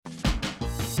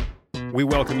We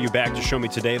welcome you back to Show Me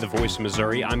Today, the voice of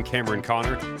Missouri. I'm Cameron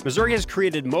Connor. Missouri has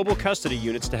created mobile custody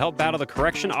units to help battle the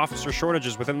correction officer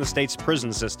shortages within the state's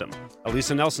prison system.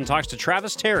 Elisa Nelson talks to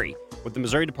Travis Terry with the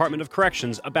Missouri Department of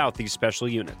Corrections about these special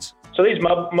units. So these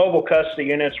mobile custody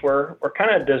units were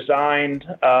kind of designed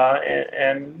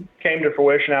and came to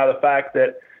fruition out of the fact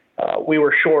that we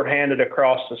were shorthanded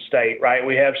across the state, right?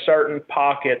 We have certain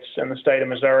pockets in the state of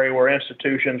Missouri where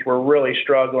institutions were really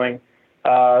struggling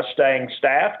staying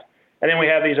staffed. And then we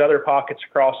have these other pockets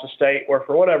across the state where,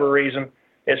 for whatever reason,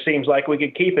 it seems like we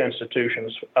could keep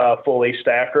institutions fully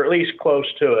staffed, or at least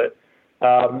close to it.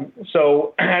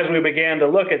 So as we began to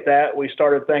look at that, we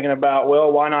started thinking about,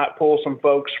 well, why not pull some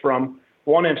folks from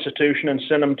one institution and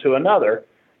send them to another?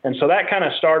 And so that kind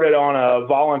of started on a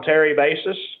voluntary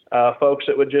basis, folks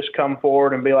that would just come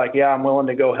forward and be like, yeah, I'm willing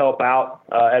to go help out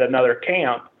at another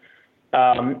camp.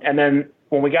 And then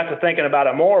when we got to thinking about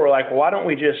it more, we're like, well, why don't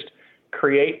we just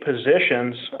create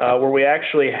positions where we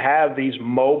actually have these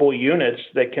mobile units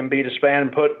that can be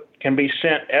disbanded and can be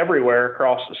sent everywhere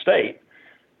across the state.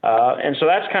 And so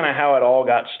that's kind of how it all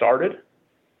got started.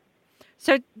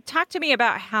 So talk to me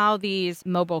about how these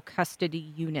mobile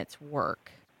custody units work.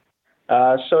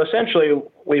 So essentially,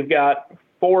 we've got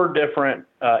 4 different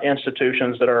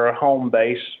institutions that are a home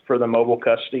base for the mobile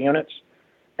custody units.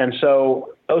 And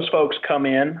so those folks come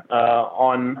in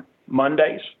on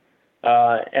Mondays.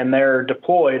 And they're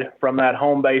deployed from that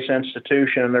home base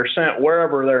institution, and they're sent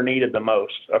wherever they're needed the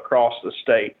most across the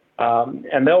state.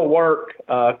 And they'll work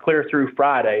clear through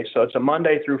Friday. So it's a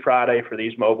Monday through Friday for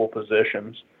these mobile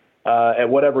positions at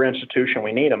whatever institution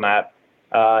we need them at,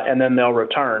 and then they'll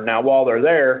return. Now, while they're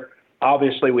there,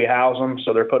 obviously we house them,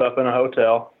 so they're put up in a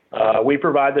hotel. We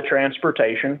provide the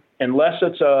transportation, unless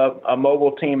it's a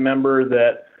mobile team member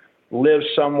that lives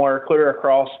somewhere clear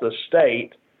across the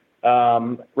state.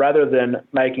 Rather than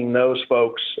making those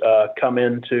folks come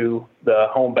into the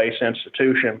home base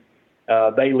institution,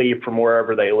 they leave from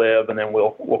wherever they live, and then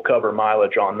we'll cover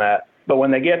mileage on that. But when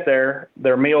they get there,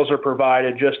 their meals are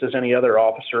provided just as any other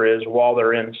officer is while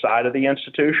they're inside of the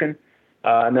institution.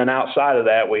 And then outside of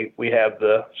that, we have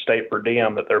the state per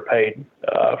diem that they're paid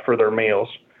for their meals.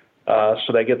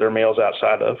 So they get their meals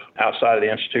outside of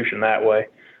the institution that way.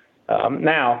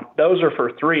 Now, those are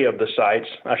for 3 of the sites.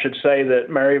 I should say that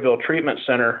Maryville Treatment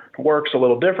Center works a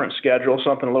little different schedule,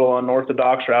 something a little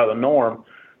unorthodox or out of the norm.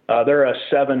 They're a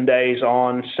 7 days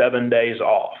on, 7 days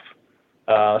off.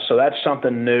 So that's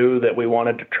something new that we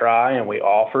wanted to try and we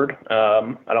offered.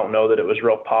 I don't know that it was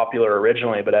real popular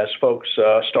originally, but as folks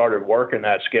started working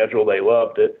that schedule, they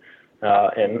loved it.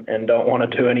 And don't want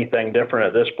to do anything different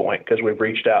at this point because we've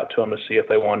reached out to them to see if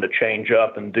they wanted to change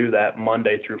up and do that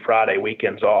Monday through Friday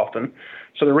weekends off. And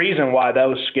so the reason why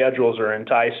those schedules are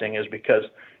enticing is because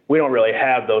we don't really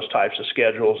have those types of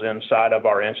schedules inside of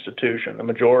our institution. The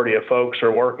majority of folks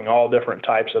are working all different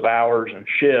types of hours and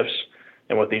shifts.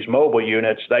 And with these mobile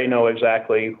units, they know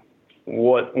exactly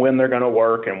when they're going to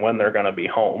work and when they're going to be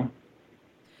home.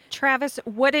 Travis,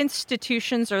 what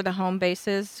institutions are the home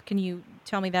bases? Can you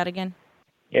tell me that again?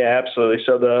 Yeah, absolutely.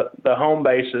 So the home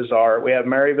bases we have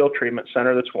Maryville Treatment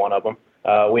Center, that's one of them.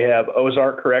 We have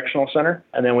Ozark Correctional Center,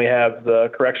 and then we have the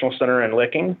Correctional Center in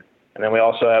Licking, and then we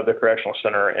also have the Correctional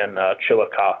Center in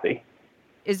Chillicothe.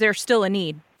 Is there still a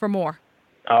need for more?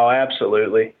 Oh,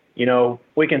 absolutely. You know,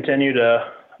 we continue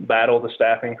to battle the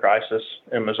staffing crisis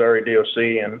in Missouri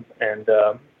DOC, and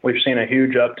we've seen a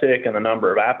huge uptick in the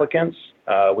number of applicants.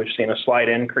 We've seen a slight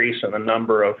increase in the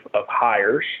number of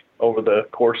hires over the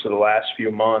course of the last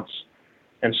few months.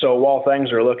 And so while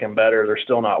things are looking better, they're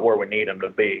still not where we need them to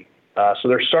be. So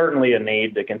there's certainly a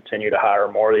need to continue to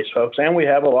hire more of these folks, and we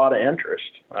have a lot of interest.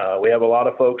 We have a lot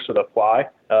of folks that apply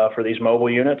for these mobile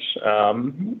units.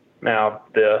 Now,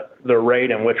 the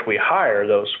rate in which we hire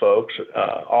those folks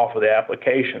off of the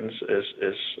applications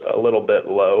is a little bit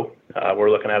low. We're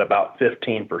looking at about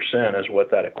 15% is what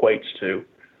that equates to.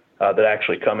 That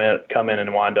actually come in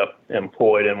and wind up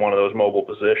employed in one of those mobile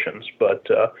positions. But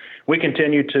we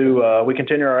continue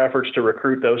our efforts to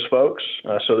recruit those folks.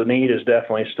 So the need is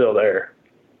definitely still there.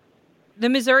 The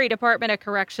Missouri Department of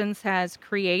Corrections has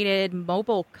created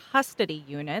mobile custody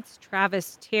units.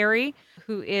 Travis Terry,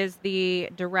 who is the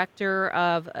director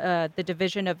of the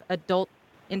Division of Adult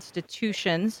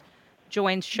Institutions,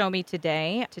 joins Show Me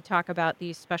Today to talk about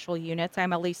these special units.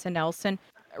 I'm Elisa Nelson.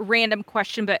 Random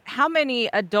question, but how many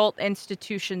adult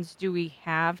institutions do we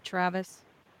have, Travis?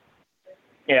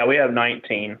 Yeah, we have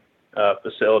 19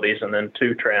 facilities and then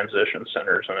 2 transition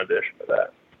centers in addition to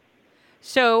that.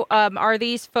 So are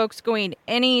these folks going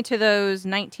any to those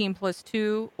 19 plus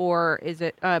 2, or is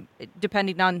it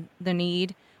depending on the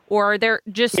need, Or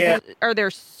are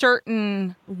there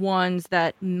certain ones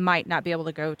that might not be able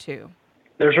to go to?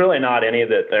 There's really not any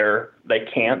that they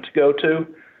can't go to,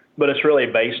 but it's really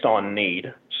based on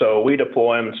need. So we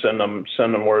deploy them,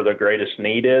 send them where the greatest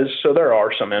need is. So there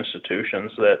are some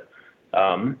institutions that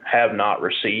have not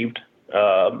received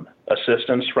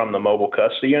assistance from the mobile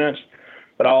custody units.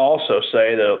 But I'll also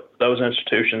say that those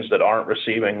institutions that aren't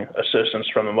receiving assistance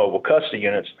from the mobile custody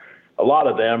units, a lot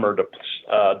of them are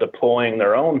deploying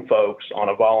their own folks on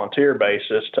a volunteer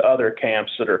basis to other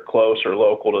camps that are close or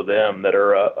local to them that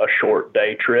are a short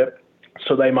day trip.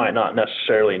 So they might not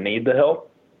necessarily need the help.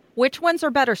 Which ones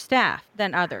are better staffed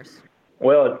than others?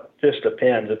 Well, it just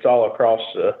depends. It's all across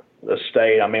the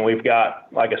state. I mean, we've got,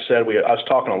 like I said, I was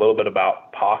talking a little bit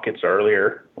about pockets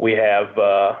earlier. We've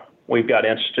got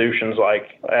institutions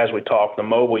like, as we talked, the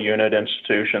mobile unit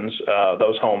institutions,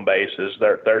 those home bases,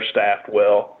 they're staffed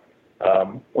well.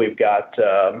 We've got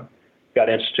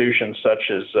institutions such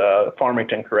as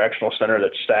Farmington Correctional Center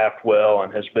that's staffed well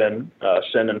and has been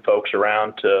sending folks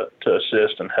around to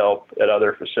assist and help at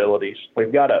other facilities.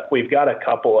 We've got a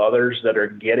couple others that are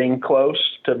getting close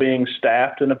to being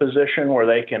staffed in a position where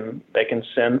they can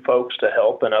send folks to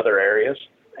help in other areas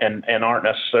and aren't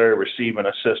necessarily receiving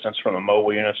assistance from the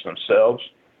mobile units themselves.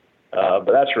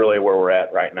 But that's really where we're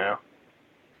at right now.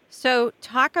 So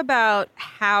talk about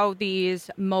how these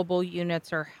mobile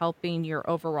units are helping your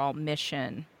overall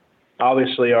mission.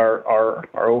 Obviously, our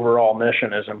overall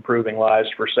mission is improving lives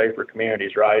for safer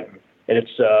communities, right? And it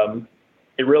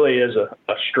really is a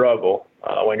struggle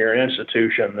when you're an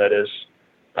institution that is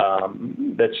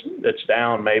that's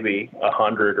down maybe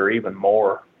 100 or even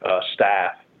more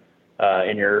staff,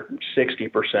 and you're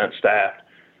 60% staffed.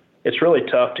 It's really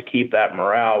tough to keep that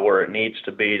morale where it needs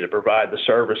to be to provide the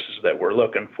services that we're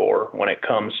looking for when it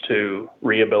comes to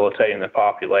rehabilitating the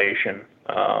population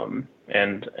and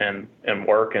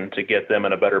working to get them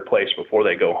in a better place before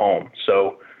they go home.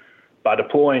 So by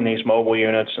deploying these mobile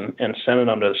units and sending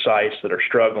them to the sites that are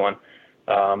struggling,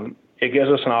 it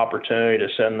gives us an opportunity to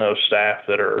send those staff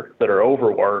that are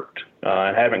overworked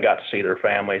and haven't got to see their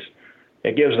families.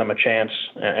 It gives them a chance,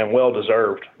 and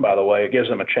well-deserved, by the way, it gives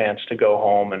them a chance to go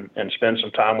home and spend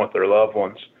some time with their loved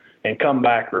ones and come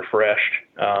back refreshed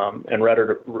and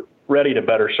ready to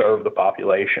better serve the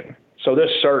population. So this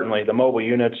certainly, the mobile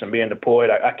units and being deployed,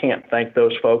 I can't thank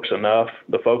those folks enough.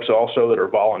 The folks also that are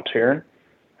volunteering,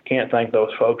 I can't thank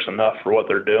those folks enough for what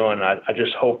they're doing. I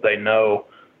just hope they know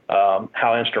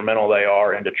how instrumental they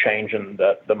are into changing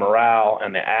the morale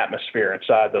and the atmosphere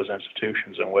inside those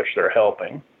institutions in which they're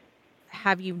helping.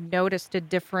 Have you noticed a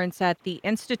difference at the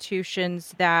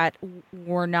institutions that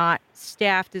were not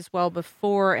staffed as well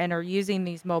before and are using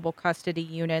these mobile custody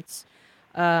units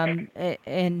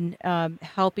in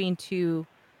helping to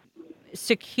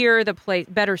secure the place,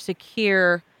 better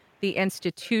secure the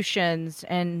institutions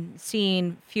and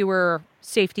seeing fewer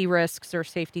safety risks or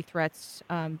safety threats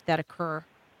that occur?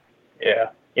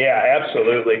 Yeah,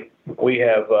 absolutely. We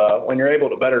have, when you're able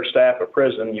to better staff a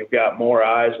prison, you've got more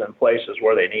eyes in places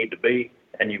where they need to be.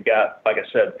 And you've got, like I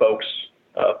said, folks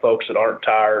that aren't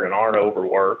tired and aren't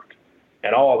overworked.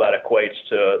 And all of that equates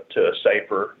to a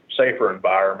safer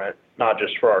environment, not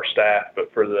just for our staff,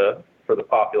 but for the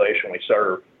population we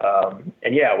serve.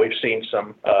 And yeah, we've seen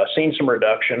some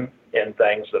reduction in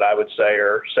things that I would say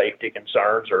are safety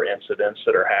concerns or incidents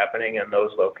that are happening in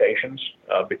those locations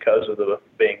because of the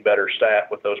being better staffed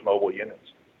with those mobile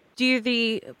units. Do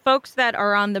the folks that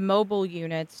are on the mobile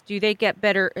units, do they get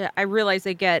better? I realize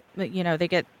they get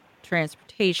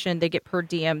transportation, they get per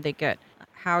diem, they get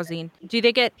housing. Do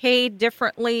they get paid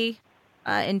differently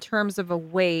in terms of a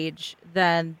wage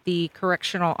than the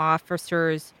correctional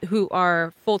officers who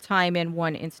are full-time in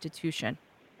one institution?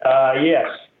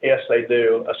 Yes, they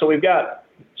do. So we've got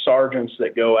sergeants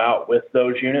that go out with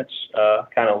those units,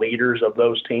 kind of leaders of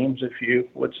those teams, if you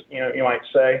might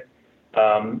say.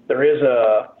 There is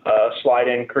a slight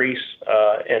increase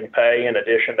in pay in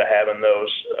addition to having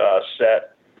those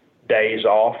set days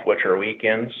off, which are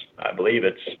weekends. I believe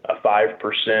it's a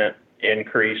 5%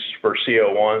 increase for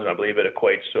CO1s, and I believe it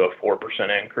equates to a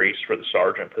 4% increase for the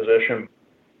sergeant position.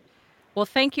 Well,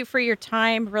 thank you for your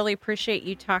time. Really appreciate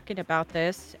you talking about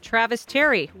this. Travis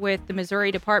Terry with the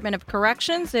Missouri Department of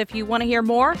Corrections. If you want to hear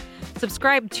more,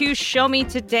 subscribe to Show Me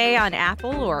Today on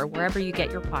Apple or wherever you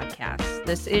get your podcasts.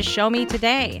 This is Show Me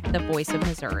Today, the voice of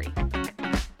Missouri.